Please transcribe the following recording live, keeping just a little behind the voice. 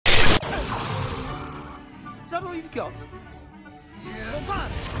that all you've got? Yeah. Not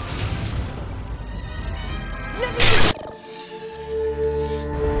bad.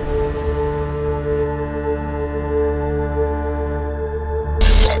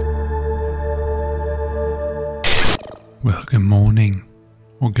 Well, good morning,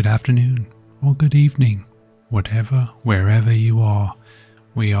 or good afternoon, or good evening, whatever, wherever you are.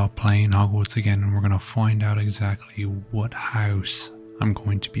 We are playing Hogwarts again, and we're going to find out exactly what house I'm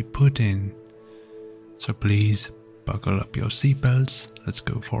going to be put in. So please, buckle up your seatbelts, let's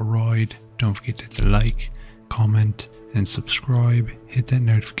go for a ride. Don't forget to hit the like, comment, and subscribe. Hit that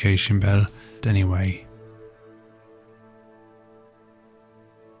notification bell. Anyway,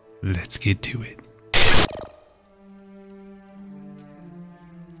 let's get to it.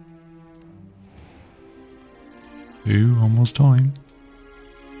 Ooh, almost time.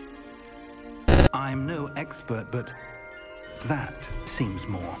 I'm no expert, but that seems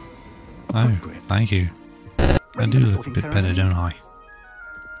more Oh, appropriate. thank you. I do look a bit better, don't I?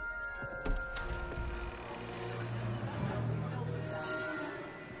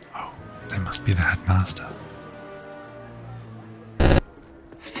 Oh, they must be the headmaster.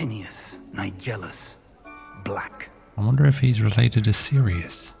 Phineas, Nigellus, Black. I wonder if he's related to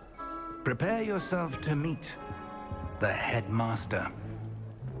Sirius. Prepare yourself to meet the headmaster.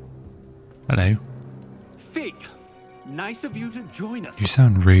 Hello. Fig, nice of you to join us. You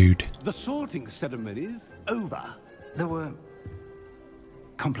sound rude. The sorting ceremony's over. There were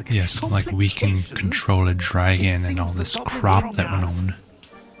complications. Yes, like we can control a dragon and all this crap that went on.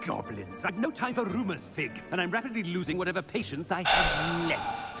 Goblins. I've no time for rumors, Fig, and I'm rapidly losing whatever patience I have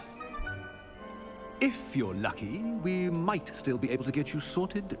left. If you're lucky, we might still be able to get you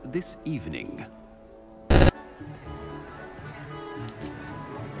sorted this evening.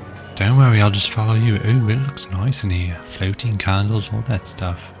 Don't worry, I'll just follow you. Ooh, it looks nice in here. Floating candles, all that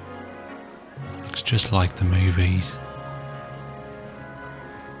stuff. Looks just like the movies.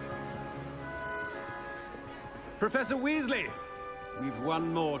 Professor Weasley, we've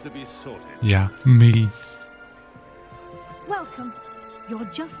one more to be sorted. Yeah, me. Welcome. You're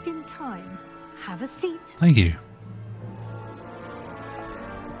just in time. Have a seat. Thank you.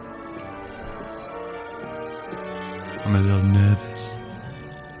 I'm a little nervous.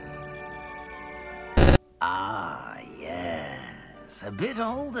 Ah, yes. A bit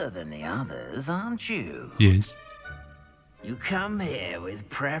older than the others, aren't you? Yes, You come here with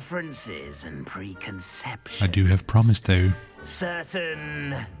preferences and preconceptions. I do have promise though.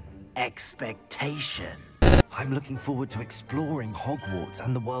 Certain expectation. I'm looking forward to exploring Hogwarts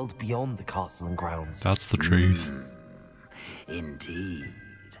and the world beyond the castle and grounds. That's the truth. Indeed.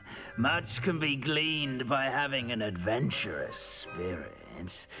 Much can be gleaned by having an adventurous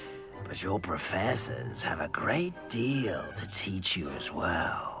spirit, but your professors have a great deal to teach you as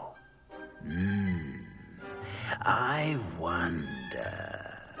well. I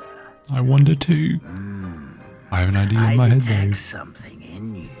wonder... I wonder too. I have an idea in my I head detect though. something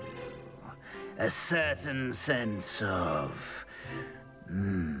in you. A certain sense of...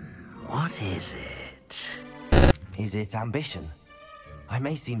 what is it? Is it ambition? I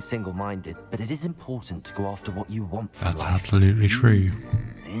may seem single-minded, but it is important to go after what you want from That's life. absolutely true.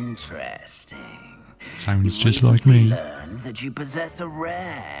 Interesting. Sounds You just like recently me. learned that you possess a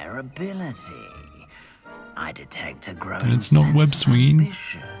rare ability. I detect a growing And it's not sense web of swinging.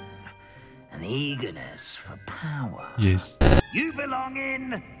 ambition, an eagerness for power. Yes. You belong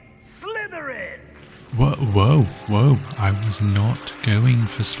in Slytherin. Whoa, whoa, whoa. I was not going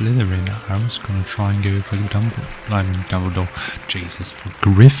for Slytherin. I was going to try and go for Dumbledore. I mean, Dumbledore. Jesus, for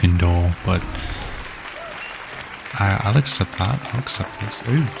Gryffindor. But I'll accept that. I'll accept this.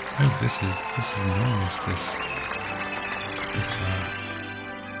 Oh, this is enormous. This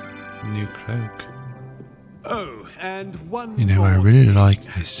new cloak. Oh, and one You know, I more really thing. like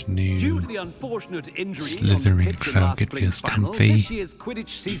this Due new to the unfortunate injury Slytherin on the pitch in cloak, last it spring's feels final, comfy. This year's Quidditch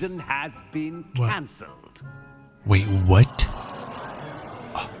season has been What? cancelled. Wait, what?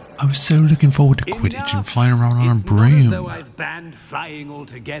 Oh, I was so looking forward to Quidditch and Enough. flying around on a It's not as broom. though I've banned flying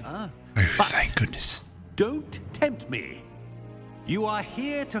altogether. Oh, But thank goodness. don't tempt me. You are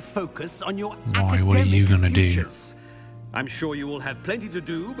here to focus on your Why? What are you gonna do? futures. I'm sure you will have plenty to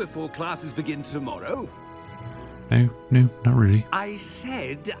do before classes begin tomorrow. No, not really. I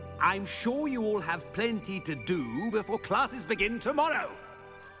said, I'm sure you all have plenty to do before classes begin tomorrow.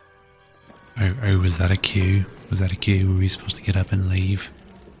 Oh, was that a queue? Was that a queue? Were we supposed to get up and leave?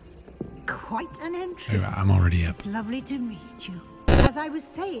 Quite an entry. Oh, I'm already up. It's lovely to meet you. As I was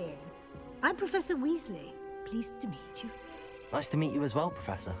saying, I'm Professor Weasley. Pleased to meet you. Nice to meet you as well,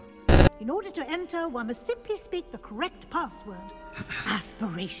 Professor. In order to enter, one must simply speak the correct password.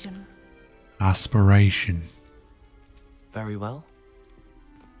 Aspiration. Aspiration. Very well.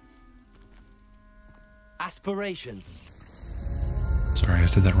 Aspiration. Sorry, I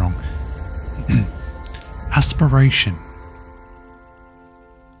said that wrong. Aspiration.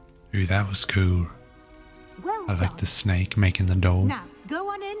 Ooh, that was cool. Well I like done. the snake making the doll. Now, go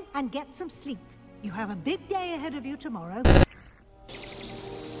on in and get some sleep. You have a big day ahead of you tomorrow.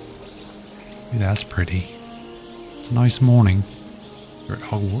 Ooh, that's pretty. It's a nice morning. We're at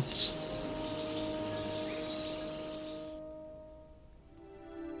Hogwarts.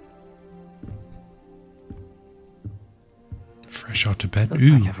 Fresh out of bed. Looks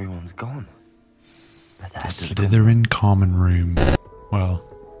Ooh, like everyone's gone. Better the head to the common. Slytherin common room. Well,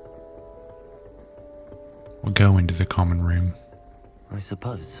 we'll go into the common room. I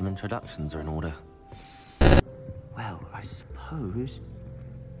suppose some introductions are in order. Well, I suppose.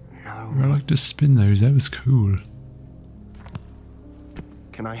 No. I like to spin those. That was cool.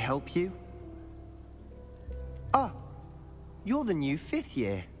 Can I help you? Ah, you're the new 5th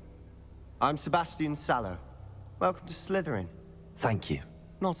year. I'm Sebastian Sallow. Welcome to Slytherin. Thank you.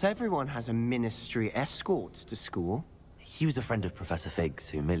 Not everyone has a ministry escort to school. He was a friend of Professor Fig's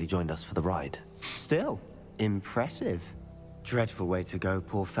who merely joined us for the ride. Still, impressive. Dreadful way to go,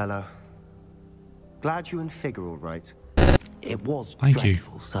 poor fellow. Glad you and Fig are all right. It was Thank you.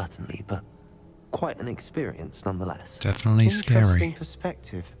 dreadful, certainly, but quite an experience nonetheless. Definitely Interesting scary.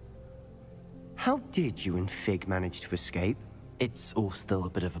 perspective. How did you and Fig manage to escape? It's all still a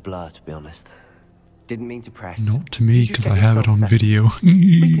bit of a blur, to be honest. Didn't mean to press. Not to me, You just because get I have it yourself on settled. video.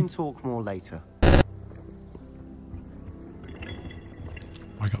 We can talk more later.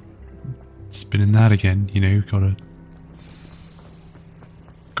 I got spinning that again, you know, gotta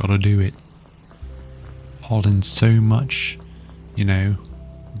do it. Holding so much, you know,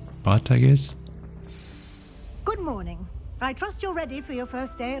 butt, I guess. Good morning. I trust you're ready for your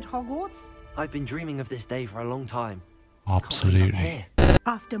first day at Hogwarts. I've been dreaming of this day for a long time. Absolutely. Here.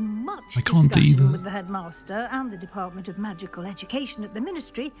 After much I can't discussion either. with the headmaster and the Department of Magical Education at the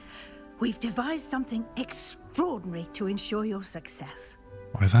Ministry, we've devised something extraordinary to ensure your success.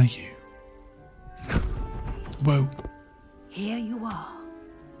 Why, thank you. Whoa. Here you are.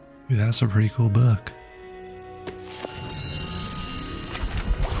 Ooh, that's a pretty cool book.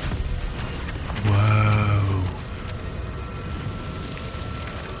 Whoa.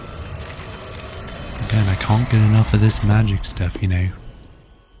 Again, I can't get enough of this magic stuff, you know.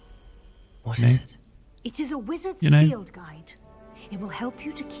 What No. is it? It is a wizard's You know- field guide. It will help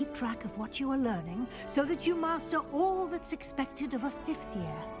you to keep track of what you are learning so that you master all that's expected of a 5th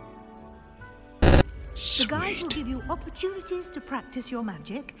year. The guide will Sweet. give you opportunities to practice your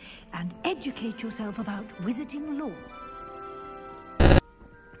magic and educate yourself about wizarding lore.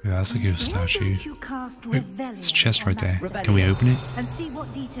 Yeah, that's a good Why statue. don't you cast Oh, Revelio it's a chest on right there. that Can we open it? and see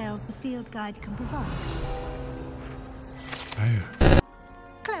what details the field guide can provide? Oh.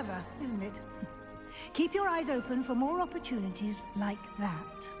 Clever, isn't it? Keep your eyes open for more opportunities like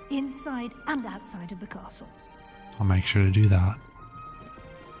that, inside and outside of the castle. I'll make sure to do that.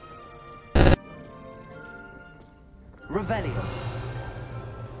 Revelio.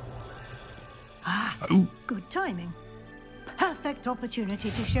 Oh, Good timing. Perfect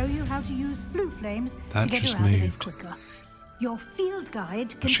opportunity to show you how to use flue flames That to get just around a bit moved. quicker. Your field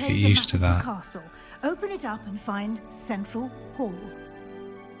guide I should contains get a used map to of that. the castle. Open it up and find Central Hall.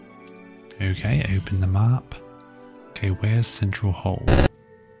 okay, open the map. Okay, where's Central Hall?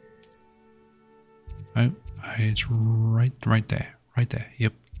 Oh, it's right there. Right there.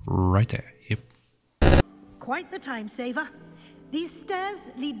 Yep, right there. Yep. Quite the time saver. These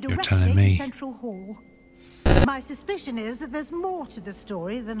stairs lead You're directly telling to me. Central Hall. My suspicion is that there's more to the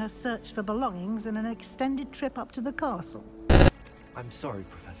story than a search for belongings and an extended trip up to the castle. I'm sorry,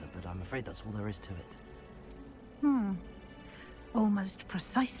 Professor, but I'm afraid that's all there is to it. Almost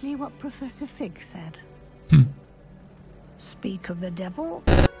precisely what Professor Fig said. Speak of the devil.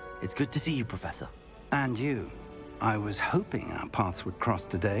 It's good to see you, Professor. And you. I was hoping our paths would cross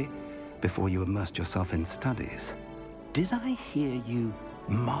today, before you immersed yourself in studies. Did I hear you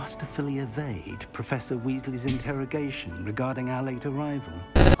masterfully evade Professor Weasley's interrogation regarding our late arrival?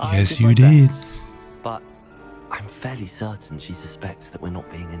 Yes, you did. But I'm fairly certain she suspects that we're not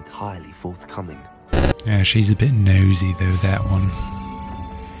being entirely forthcoming. Yeah, she's a bit nosy though, that one.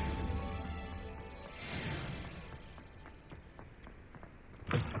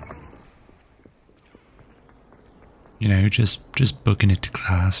 You know, just booking it to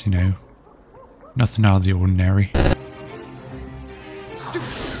class, you know. Nothing out of the ordinary.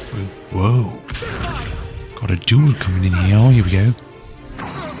 Whoa. Got a duel coming in here. Oh, here we go.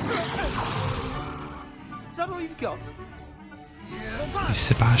 Is that all you've got? It's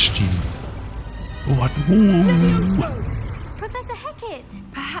Sebastian. What? Ooh. it.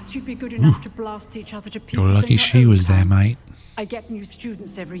 Perhaps you'd be good enough to blast each other to pieces. You're lucky in your she own was there, time. mate. I get new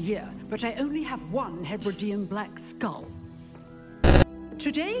students every year, but I only have one Hebridean black skull.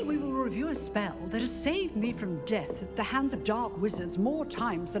 Today we will review a spell that has saved me from death at the hands of dark wizards more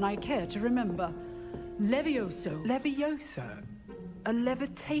times than I care to remember. Levioso. Levioso? A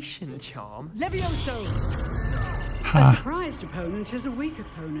levitation charm? Levioso! Ha. A surprised opponent is a weak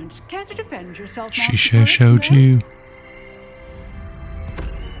opponent. Care to defend yourself, She Master sure Poet? showed No? you.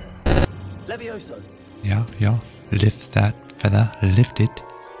 Levioso. Yeah. Lift that feather. Lift it.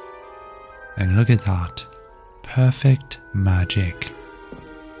 And look at that. Perfect magic.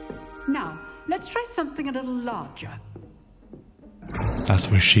 Now, let's try something a little larger. That's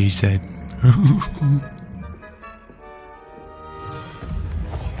what she said.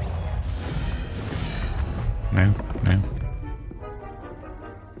 No.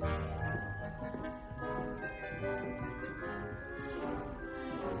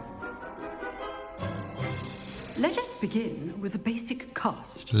 Let us begin with the basic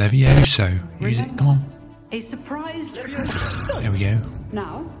cast. Levioso. Use it. Come on. A surprised... There we go.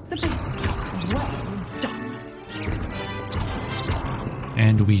 Now, the basic. Well done.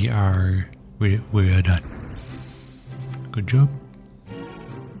 And we're done. Good job.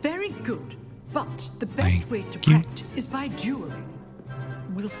 Very good. But the best way to Thank you. practice is by dueling.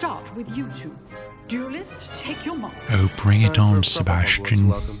 We'll start with you two. Duelists, take your marks. Oh, bring it on, Time for a proper Sebastian. Hogwarts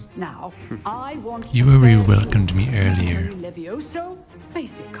welcome. Now, I want You the already fair welcomed me duel. earlier. Levioso,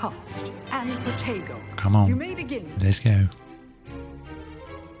 basic cast, and Protego. Come on. You may begin. Let's go.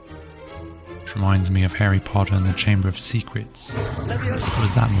 Which reminds me of Harry Potter and the Chamber of Secrets.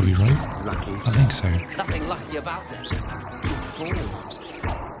 Was that movie, right? Lucky. I think so. Nothing lucky about it. You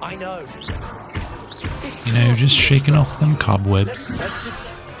fool. I know. You know, just shaking off them cobwebs.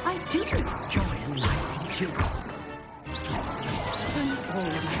 I do enjoy a lively duel.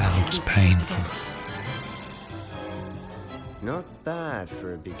 That looks painful. Not bad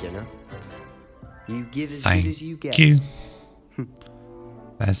for a beginner. You give as Thank good as you get. you.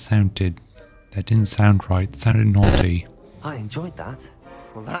 That didn't sound right. It sounded naughty. I enjoyed that.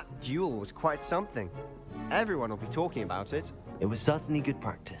 Well, that duel was quite something. Everyone will be talking about it. It was certainly good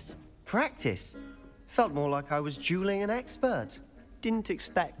practice. Practice? Felt more like I was dueling an expert. Didn't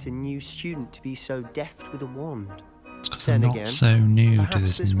expect a new student to be so deft with a wand. It's because Then I'm not again, so new to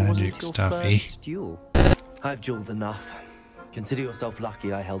perhaps this wasn't magic your stuffy. first duel. I've dueled enough. Consider yourself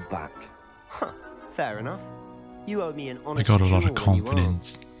lucky I held back. Huh, fair enough. You owe me an I honest got a lot of duel when you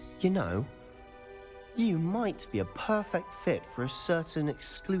confidence. aren't. You know, you might be a perfect fit for a certain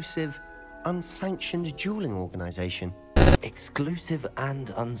exclusive, unsanctioned dueling organization. Exclusive and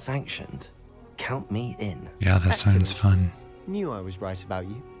unsanctioned. Count me in. Yeah, that sounds fun. Knew I was right about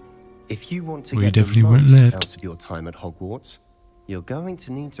you. If you want to We get definitely the weren't most left. out of your time at Hogwarts, you're going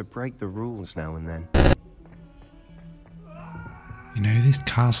to need to break the rules now and then. You know, this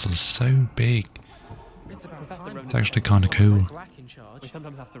castle's so big. It's actually kind of cool. We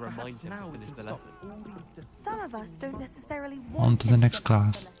sometimes have to remind him to finish the lesson. Some of us don't necessarily want On to the him next finish the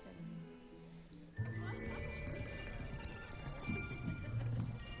class. lesson.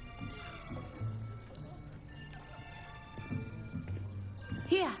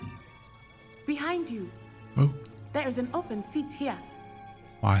 Here, behind you. Oh, There is an open seat here.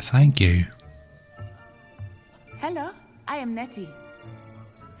 why, thank you. Hello, I am Nettie.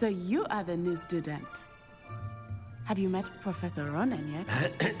 So you are the new student. Have you met Professor Ronan yet?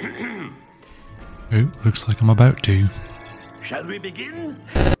 Oh, looks like I'm about to. Shall we begin?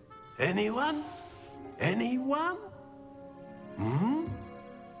 Anyone? Anyone?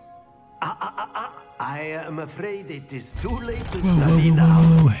 I am afraid it is too late to Whoa, whoa, study whoa, now.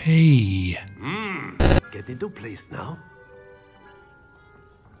 whoa, whoa, hey. Get into place now.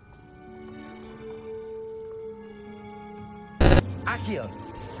 Accio!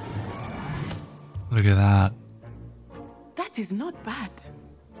 Look at that. That is not bad.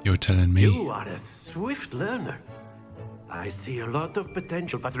 You're telling me. You are a swift learner. I see a lot of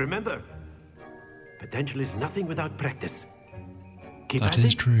potential, but remember, potential is nothing without practice. Keep That at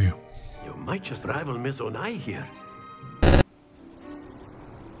is it. true. You might just rival Miss Onai here.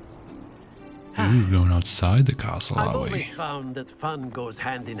 Ooh, going outside the castle, I've are always we? found that fun goes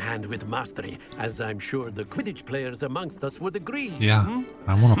hand in hand with mastery, as I'm sure the Quidditch players amongst us would agree. Yeah,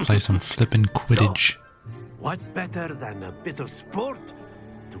 I want to play some flippin' Quidditch. What better than a bit of sport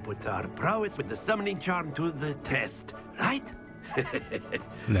to put our prowess with the summoning charm to the test, right?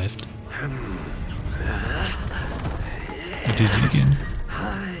 Left. I did it again.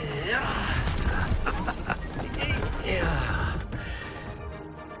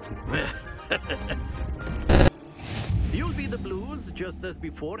 You'll be the blues, just as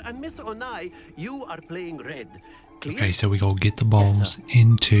before, and Miss Onai, you are playing red. Clear? Okay, so we gotta get the balls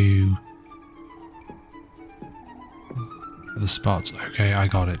into the spots. Okay, I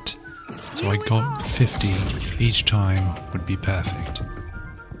got it. So I got 50 each time would be perfect.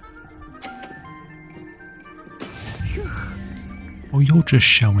 Oh, you're just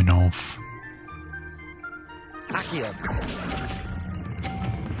showing off.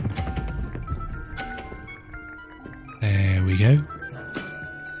 There we go.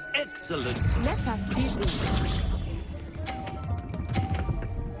 Excellent. Let us see this.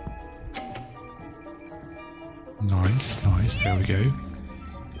 Nice, nice. There we go.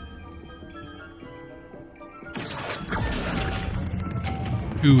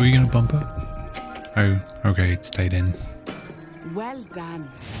 Ooh, are you gonna bump her? Oh, okay, it stayed in. Well done.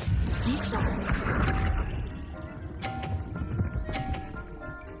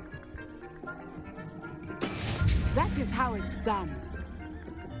 That is how it's done.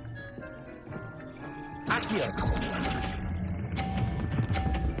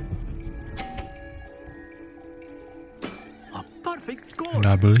 A perfect score. And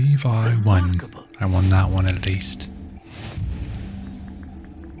I believe I won. I won that one at least.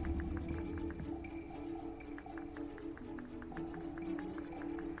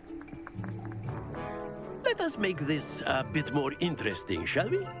 Let us make this a bit more interesting, shall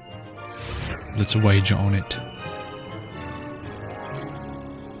we? Let's wager on it.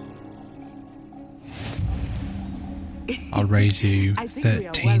 I'll raise you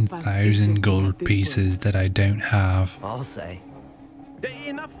 13,000 gold pieces that I don't have. I'll say.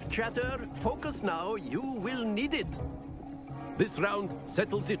 Enough chatter. Focus now. You will need it. This round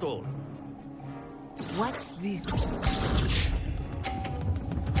settles it all. Watch this.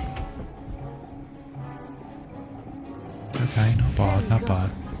 Okay, not bad, not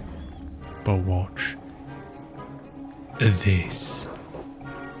bad. But watch this.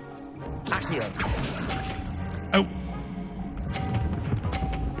 Oh!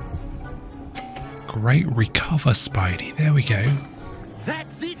 Great recover, Spidey. There we go.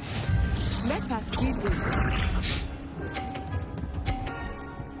 That's it. Let us see this.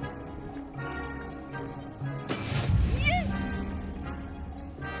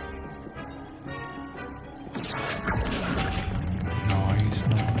 Nice,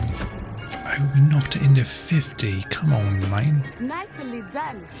 nice. Oh, we knocked it into 50. Come on, man. Nicely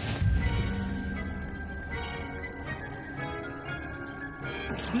done.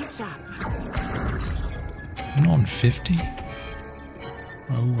 Be sharp. I'm not on 50.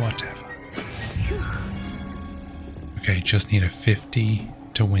 Oh, whatever. Okay, just need a 50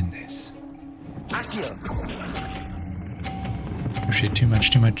 to win this. Oh shit, too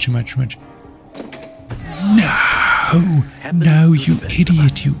much, too much, too much, too much. No! No, you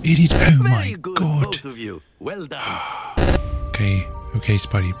idiot, you idiot. Oh my god. Both of you. Well done. Okay, okay,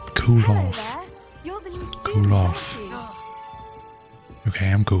 Spidey, cool off. Cool off. Okay,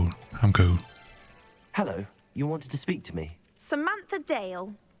 I'm cool. I'm cool. Hello, you wanted to speak to me? Samantha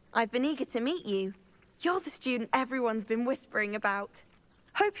Dale. I've been eager to meet you. You're the student everyone's been whispering about.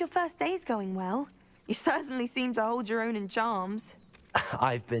 Hope your first day's going well. You certainly seem to hold your own in charms.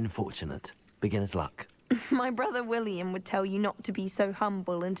 I've been fortunate. Beginner's luck. My brother William would tell you not to be so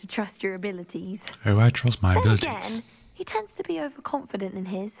humble and to trust your abilities. Oh, I trust my Then abilities. again, he tends to be overconfident in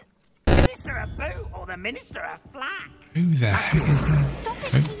his. Minister of Boot or the Minister of Flack? Who the heck is that?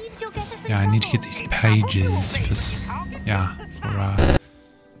 Oh. Yeah, I need to get these pages for... Yeah, for...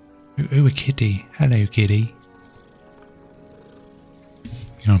 Ooh, a kitty. Hello, kitty.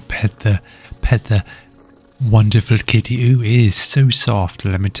 You know, pet the wonderful kitty. Ooh, it is so soft,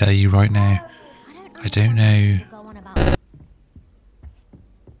 let me tell you right now. I don't know.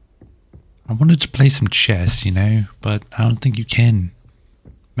 I wanted to play some chess, you know, but I don't think you can.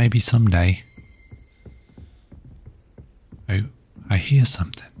 Maybe someday. Oh, I hear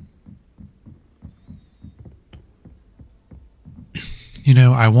something. You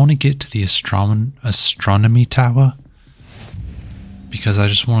know, I want to get to the astronomy tower because I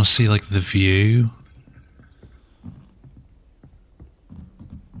just want to see like the view.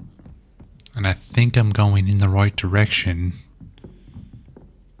 And I think I'm going in the right direction.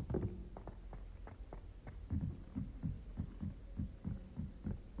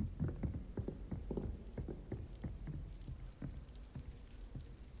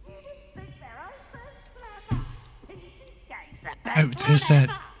 Oh, there's that.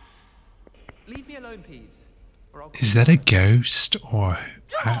 Leave me alone, Peeves. Is that a ghost? Or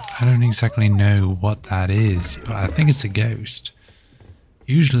I don't exactly know what that is, but I think it's a ghost.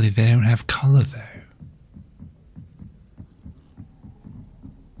 Usually they don't have color though.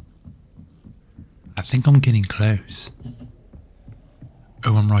 I think I'm getting close.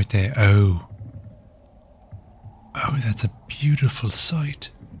 Oh, I'm right there. Oh. Oh, that's a beautiful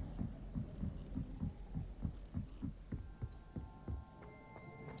sight.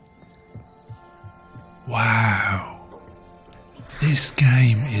 Wow. This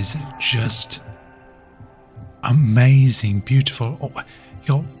game is just amazing, beautiful. Oh, you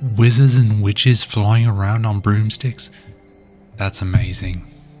got wizards and witches flying around on broomsticks. That's amazing.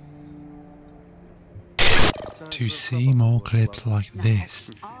 To see more clips like this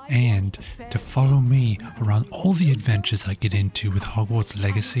and to follow me around all the adventures I get into with Hogwarts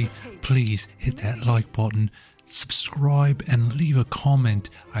Legacy, please hit that like button, subscribe and leave a comment.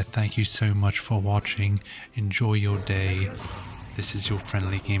 I thank you so much for watching. Enjoy your day. This is your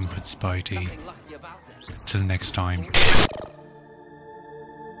friendly Gamerhood Spidey. Till next time.